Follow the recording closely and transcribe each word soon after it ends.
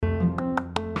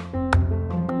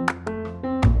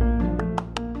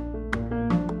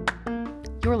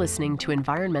listening to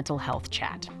Environmental Health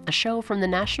Chat, a show from the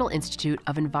National Institute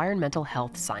of Environmental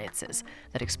Health Sciences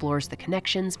that explores the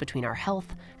connections between our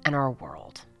health and our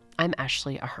world. I'm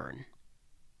Ashley Ahern.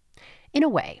 In a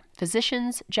way,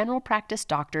 physicians, general practice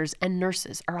doctors, and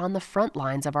nurses are on the front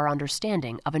lines of our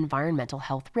understanding of environmental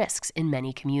health risks in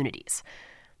many communities.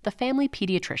 The family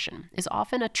pediatrician is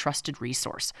often a trusted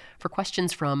resource for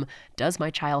questions from, does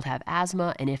my child have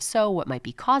asthma, and if so, what might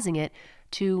be causing it,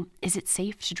 to, is it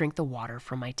safe to drink the water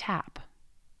from my tap?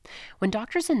 When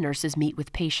doctors and nurses meet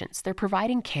with patients, they're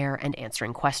providing care and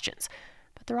answering questions,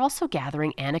 but they're also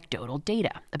gathering anecdotal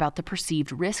data about the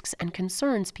perceived risks and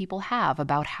concerns people have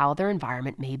about how their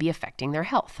environment may be affecting their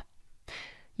health.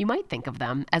 You might think of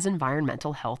them as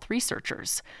environmental health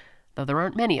researchers, though there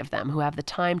aren't many of them who have the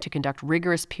time to conduct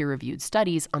rigorous peer-reviewed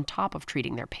studies on top of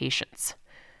treating their patients.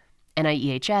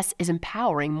 NIEHS is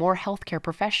empowering more healthcare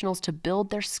professionals to build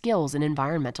their skills in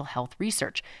environmental health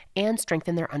research and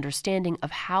strengthen their understanding of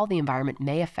how the environment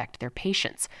may affect their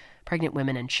patients, pregnant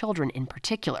women and children in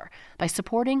particular, by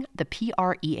supporting the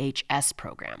PREHS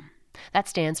program. That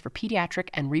stands for Pediatric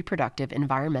and Reproductive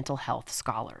Environmental Health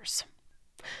Scholars.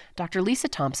 Dr. Lisa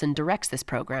Thompson directs this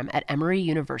program at Emory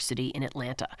University in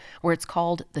Atlanta, where it's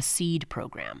called the SEED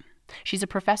program. She's a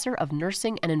professor of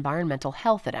nursing and environmental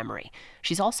health at Emory.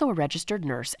 She's also a registered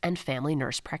nurse and family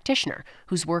nurse practitioner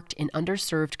who's worked in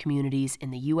underserved communities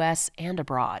in the U.S. and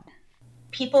abroad.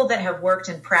 People that have worked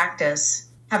in practice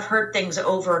have heard things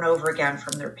over and over again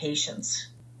from their patients.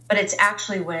 But it's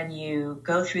actually when you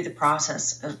go through the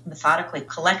process of methodically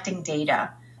collecting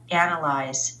data,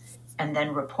 analyze, and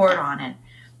then report on it,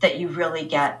 that you really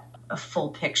get a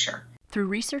full picture. Through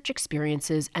research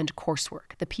experiences and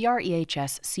coursework, the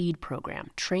PREHS SEED program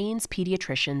trains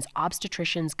pediatricians,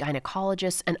 obstetricians,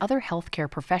 gynecologists, and other healthcare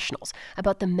professionals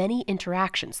about the many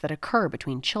interactions that occur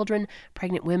between children,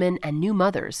 pregnant women, and new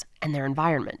mothers and their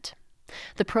environment.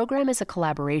 The program is a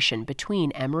collaboration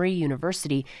between Emory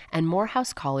University and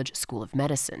Morehouse College School of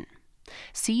Medicine.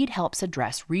 SEED helps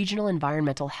address regional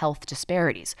environmental health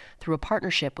disparities through a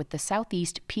partnership with the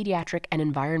Southeast Pediatric and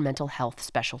Environmental Health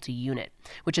Specialty Unit,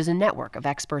 which is a network of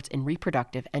experts in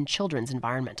reproductive and children's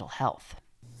environmental health.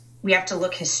 We have to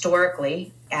look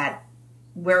historically at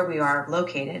where we are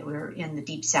located. We're in the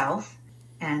Deep South,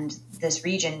 and this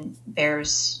region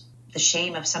bears the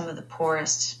shame of some of the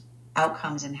poorest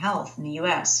outcomes in health in the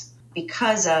U.S.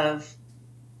 because of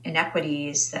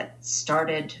inequities that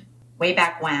started way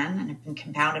back when and have been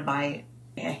compounded by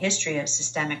a history of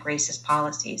systemic racist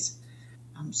policies.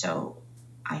 So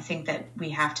I think that we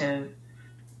have to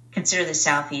consider the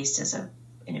Southeast as a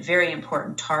very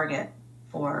important target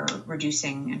for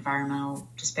reducing environmental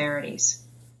disparities.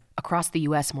 Across the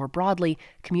U.S. more broadly,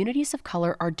 communities of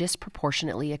color are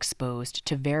disproportionately exposed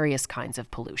to various kinds of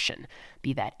pollution,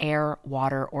 be that air,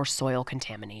 water, or soil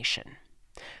contamination.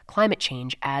 Climate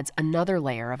change adds another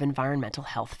layer of environmental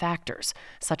health factors,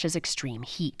 such as extreme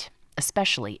heat,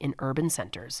 especially in urban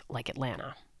centers like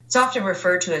Atlanta. It's often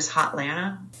referred to as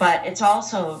Hotlanta, but it's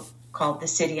also called the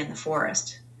city in the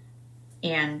forest.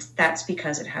 And that's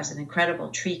because it has an incredible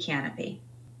tree canopy.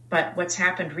 But what's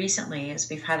happened recently is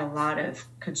we've had a lot of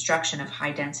construction of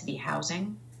high-density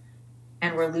housing,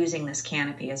 and we're losing this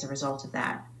canopy as a result of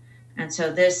that. And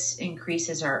so this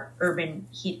increases our urban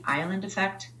heat island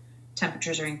effect.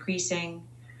 Temperatures are increasing,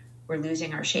 we're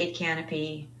losing our shade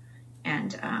canopy,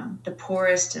 and the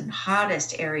poorest and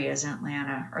hottest areas in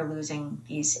Atlanta are losing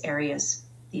these areas,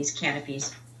 these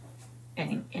canopies,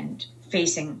 and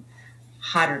facing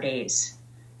hotter days.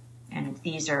 And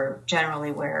these are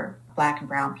generally where Black and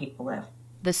brown people live.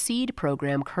 The SEED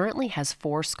program currently has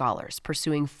 4 scholars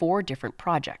pursuing 4 different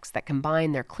projects that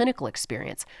combine their clinical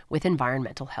experience with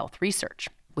environmental health research,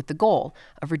 with the goal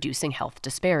of reducing health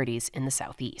disparities in the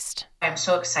Southeast. I'm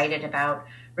so excited about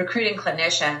recruiting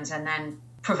clinicians and then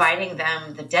providing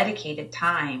them the dedicated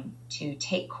time to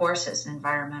take courses in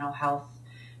environmental health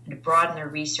and to broaden their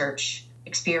research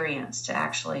experience to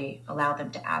actually allow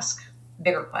them to ask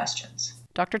bigger questions.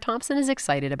 Dr. Thompson is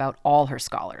excited about all her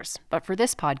scholars, but for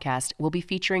this podcast, we'll be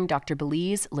featuring Dr.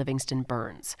 Belize Livingston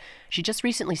Burns. She just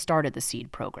recently started the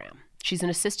SEED program. She's an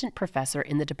assistant professor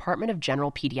in the Department of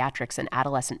General Pediatrics and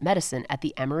Adolescent Medicine at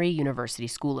the Emory University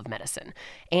School of Medicine,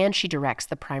 and she directs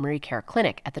the primary care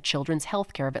clinic at the Children's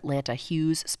Healthcare of Atlanta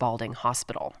Hughes Spalding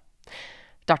Hospital.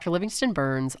 Dr. Livingston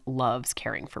Burns loves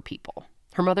caring for people.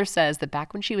 Her mother says that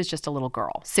back when she was just a little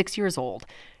girl, 6 years old,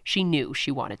 she knew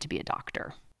she wanted to be a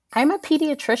doctor. I'm a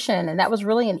pediatrician, and that was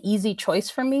really an easy choice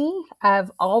for me.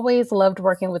 I've always loved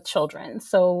working with children.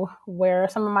 So where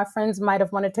some of my friends might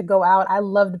have wanted to go out, I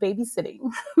loved babysitting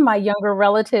my younger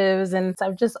relatives. And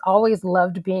I've just always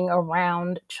loved being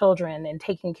around children and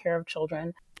taking care of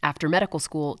children. After medical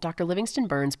school, Dr. Livingston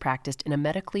Burns practiced in a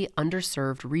medically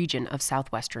underserved region of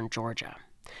southwestern Georgia.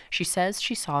 She says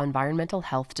she saw environmental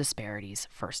health disparities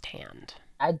firsthand.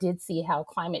 I did see how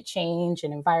climate change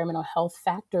and environmental health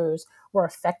factors were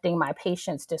affecting my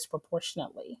patients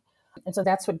disproportionately. And so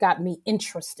that's what got me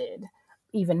interested,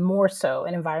 even more so,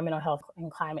 in environmental health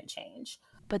and climate change.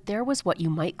 But there was what you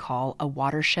might call a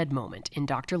watershed moment in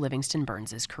Dr. Livingston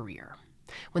Burns' career.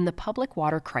 When the public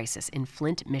water crisis in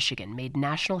Flint, Michigan made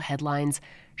national headlines,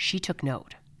 she took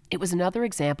note. It was another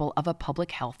example of a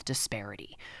public health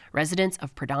disparity. Residents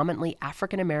of predominantly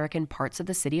African American parts of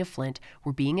the city of Flint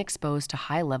were being exposed to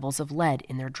high levels of lead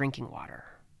in their drinking water.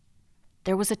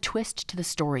 There was a twist to the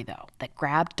story, though, that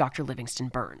grabbed Dr. Livingston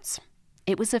Burns.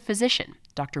 It was a physician,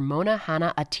 Dr. Mona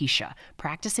Hanna Atisha,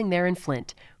 practicing there in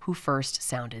Flint, who first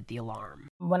sounded the alarm.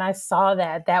 When I saw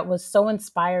that, that was so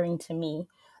inspiring to me,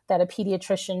 that a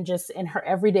pediatrician, just in her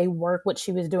everyday work, what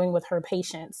she was doing with her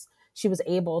patients, she was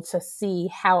able to see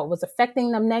how it was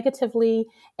affecting them negatively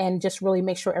and just really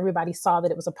make sure everybody saw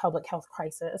that it was a public health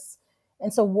crisis.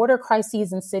 And so water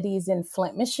crises in cities in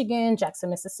Flint, Michigan, Jackson,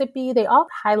 Mississippi, they all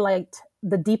highlight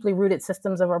the deeply rooted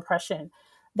systems of oppression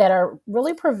that are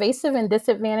really pervasive in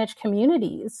disadvantaged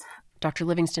communities. Dr.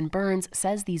 Livingston Burns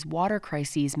says these water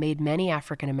crises made many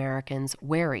African Americans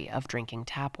wary of drinking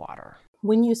tap water.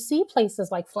 When you see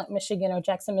places like Flint, Michigan or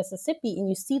Jackson, Mississippi, and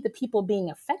you see the people being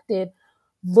affected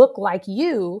look like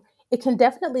you, it can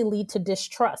definitely lead to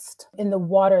distrust in the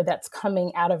water that's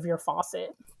coming out of your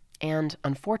faucet. And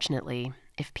unfortunately,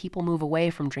 if people move away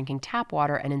from drinking tap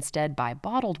water and instead buy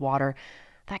bottled water,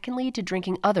 that can lead to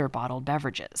drinking other bottled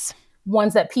beverages.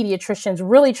 Ones that pediatricians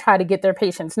really try to get their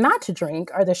patients not to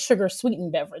drink are the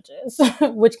sugar-sweetened beverages,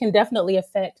 which can definitely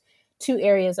affect two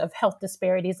areas of health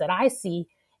disparities that I see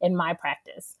in my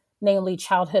practice, namely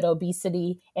childhood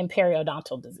obesity and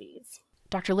periodontal disease.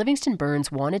 Dr. Livingston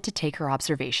Burns wanted to take her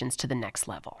observations to the next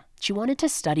level. She wanted to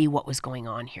study what was going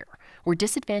on here. Were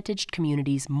disadvantaged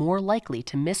communities more likely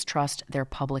to mistrust their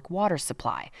public water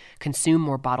supply, consume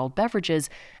more bottled beverages,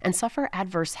 and suffer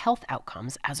adverse health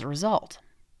outcomes as a result?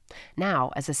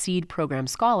 Now, as a SEED program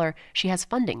scholar, she has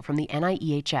funding from the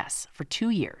NIEHS for 2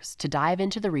 years to dive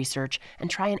into the research and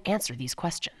try and answer these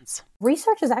questions.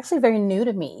 Research is actually very new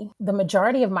to me. The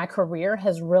majority of my career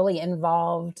has really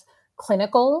involved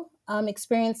clinical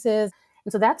experiences.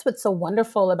 And so that's what's so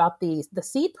wonderful about the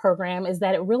SEED program, is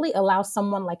that it really allows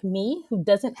someone like me who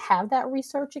doesn't have that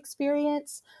research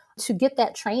experience to get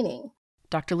that training.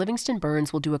 Dr. Livingston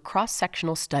Burns will do a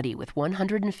cross-sectional study with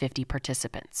 150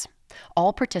 participants.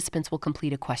 All participants will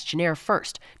complete a questionnaire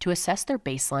first to assess their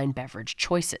baseline beverage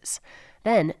choices.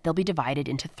 Then they'll be divided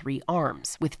into 3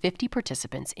 arms, with 50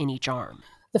 participants in each arm.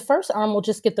 The first arm will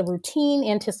just get the routine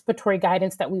anticipatory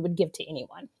guidance that we would give to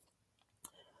anyone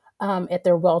at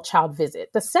their well child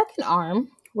visit. The second arm,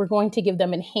 we're going to give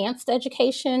them enhanced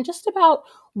education just about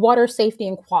water safety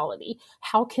and quality.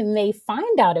 How can they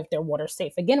find out if their water's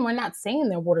safe? Again, we're not saying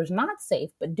their water's not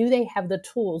safe, but do they have the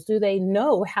tools? Do they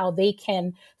know how they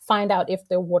can find out if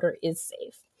their water is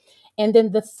safe? And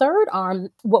then the third arm,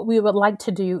 what we would like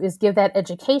to do is give that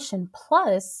education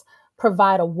plus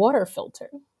provide a water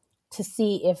filter to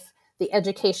see if the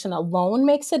education alone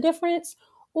makes a difference,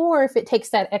 or if it takes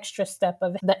that extra step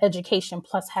of the education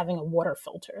plus having a water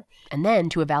filter. And then,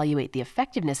 to evaluate the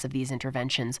effectiveness of these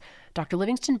interventions, Dr.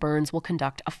 Livingston Burns will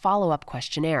conduct a follow-up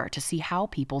questionnaire to see how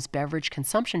people's beverage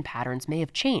consumption patterns may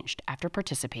have changed after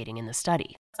participating in the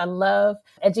study. I love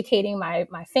educating my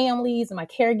families and my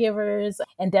caregivers,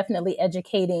 and definitely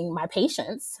educating my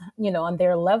patients, on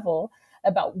their level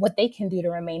about what they can do to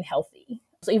remain healthy.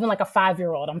 So even like a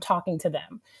 5-year-old, I'm talking to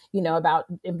them, about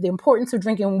the importance of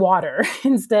drinking water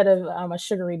instead of a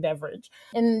sugary beverage.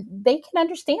 And they can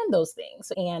understand those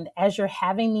things. And as you're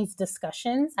having these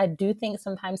discussions, I do think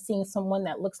sometimes seeing someone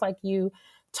that looks like you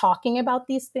talking about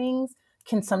these things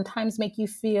can sometimes make you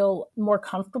feel more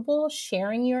comfortable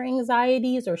sharing your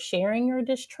anxieties or sharing your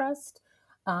distrust.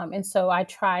 And so I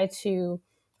try to,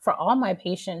 for all my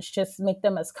patients, just make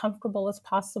them as comfortable as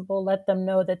possible, let them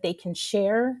know that they can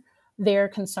share their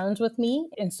concerns with me.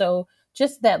 And so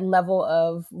just that level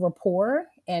of rapport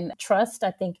and trust, I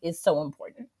think, is so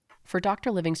important. For Dr.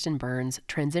 Livingston Burns,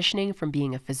 transitioning from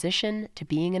being a physician to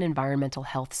being an environmental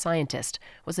health scientist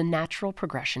was a natural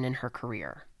progression in her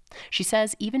career. She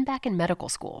says even back in medical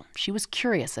school, she was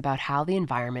curious about how the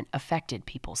environment affected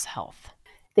people's health.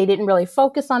 They didn't really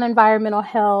focus on environmental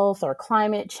health or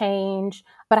climate change,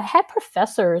 but I had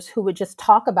professors who would just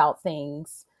talk about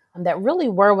things that really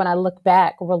were, when I look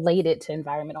back, related to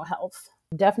environmental health.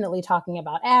 Definitely talking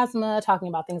about asthma, talking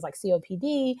about things like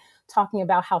COPD, talking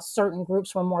about how certain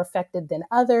groups were more affected than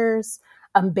others.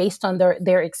 based on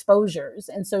their exposures.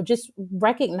 And so just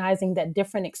recognizing that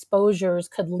different exposures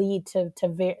could lead to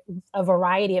a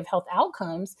variety of health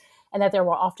outcomes, and that there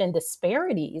were often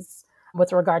disparities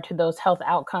with regard to those health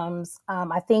outcomes.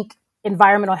 I think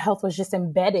environmental health was just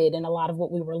embedded in a lot of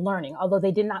what we were learning, although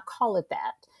they did not call it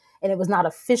that. And it was not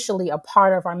officially a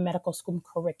part of our medical school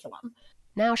curriculum.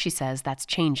 Now she says that's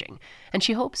changing, and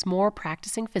she hopes more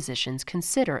practicing physicians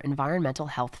consider environmental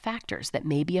health factors that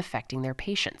may be affecting their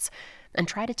patients and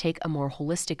try to take a more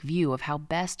holistic view of how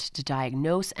best to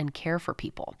diagnose and care for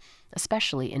people,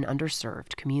 especially in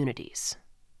underserved communities.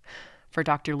 For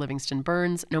Dr. Livingston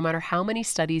Burns, no matter how many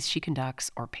studies she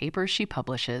conducts or papers she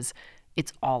publishes,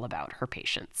 it's all about her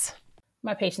patients.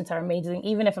 My patients are amazing.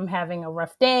 Even if I'm having a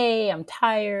rough day, I'm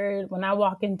tired, when I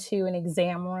walk into an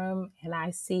exam room and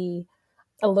I see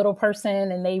a little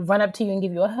person and they run up to you and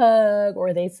give you a hug,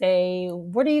 or they say,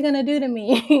 "What are you going to do to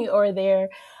me?" or they're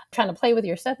trying to play with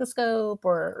your stethoscope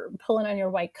or pulling on your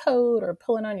white coat or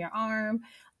pulling on your arm,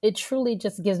 it truly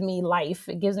just gives me life.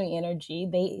 It gives me energy.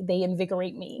 They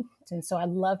invigorate me. And so I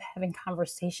love having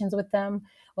conversations with them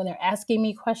when they're asking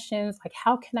me questions like,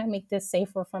 how can I make this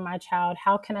safer for my child?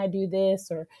 How can I do this?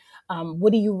 Or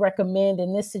what do you recommend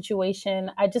in this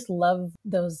situation? I just love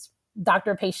those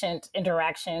doctor-patient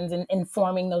interactions and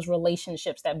informing those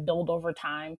relationships that build over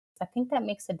time. I think that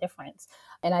makes a difference.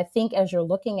 And I think as you're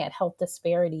looking at health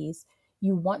disparities,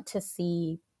 you want to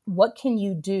see what can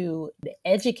you do to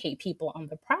educate people on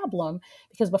the problem?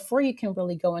 Because before you can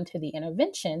really go into the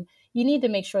intervention, you need to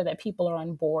make sure that people are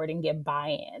on board and get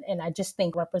buy-in. And I just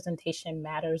think representation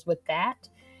matters with that.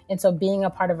 And so being a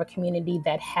part of a community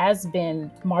that has been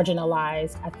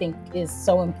marginalized, I think is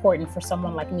so important for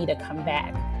someone like me to come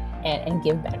back and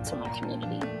give back to my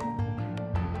community.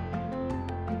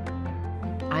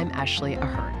 I'm Ashley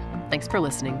Ahern. Thanks for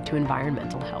listening to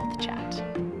Environmental Health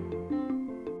Chat.